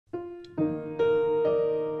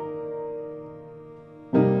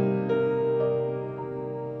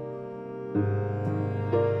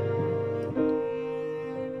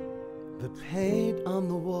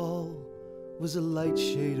was a light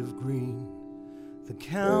shade of green, the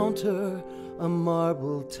counter a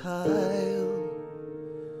marble tile.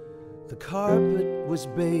 The carpet was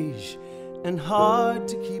beige and hard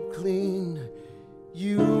to keep clean.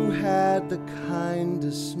 You had the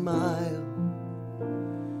kindest smile.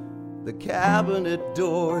 The cabinet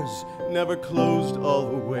doors never closed all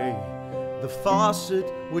the way. The faucet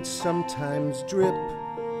would sometimes drip.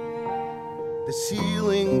 The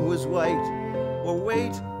ceiling was white, or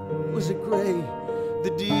wait, was it gray? The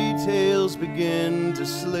details begin to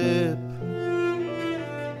slip.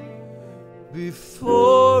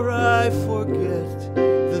 Before I forget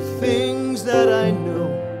the things that I know,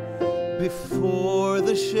 before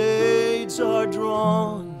the shades are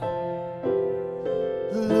drawn,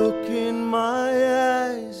 look in my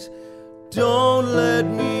eyes, don't let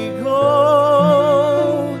me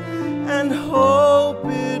go, and hope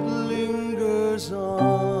it lingers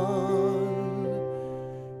on.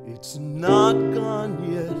 It's not gone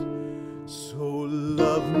yet, so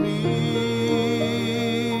love me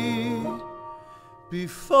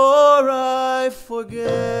before I forget.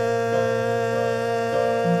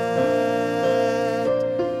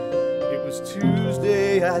 It was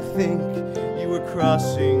Tuesday, I think, you were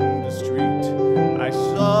crossing the street. I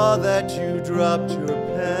saw that you dropped your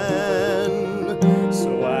pen,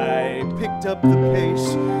 so I picked up the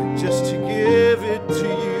pace just to give it to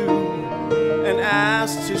you and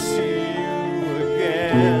asked to see you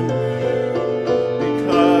again.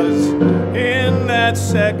 Because in that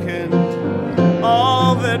second,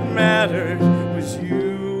 all that mattered was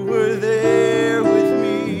you were there with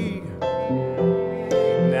me.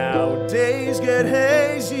 Now days get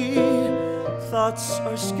hazy, thoughts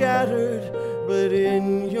are scattered, but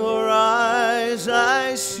in your eyes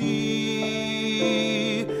I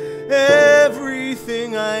see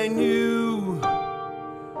everything I knew.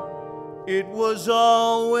 It was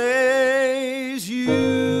always you.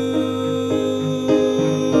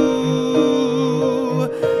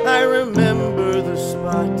 I remember the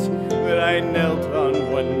spot that I knelt on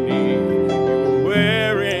one knee. You were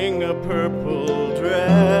wearing a purple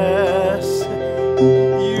dress.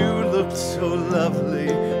 You looked so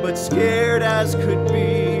lovely, but scared as could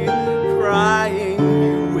be. Crying,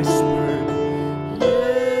 you whispered,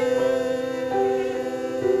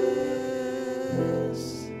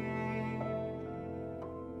 yes.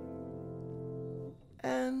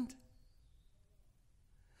 And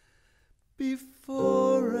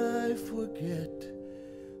before I forget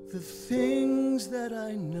the things that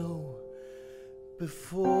I know,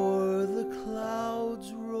 before the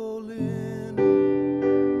clouds roll in,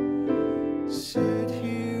 sit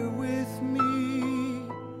here with me,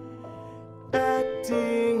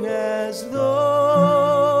 acting as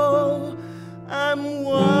though I'm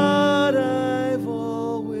what I've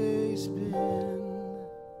always been.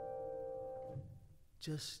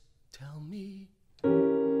 Just tell me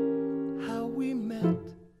how we met.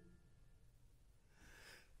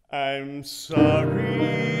 I'm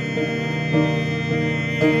sorry,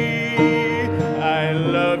 I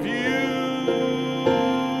love you.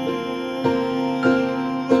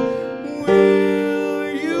 Will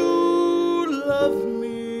you love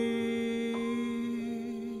me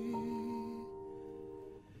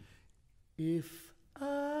if I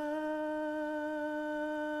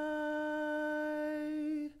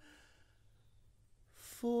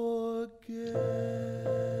forget?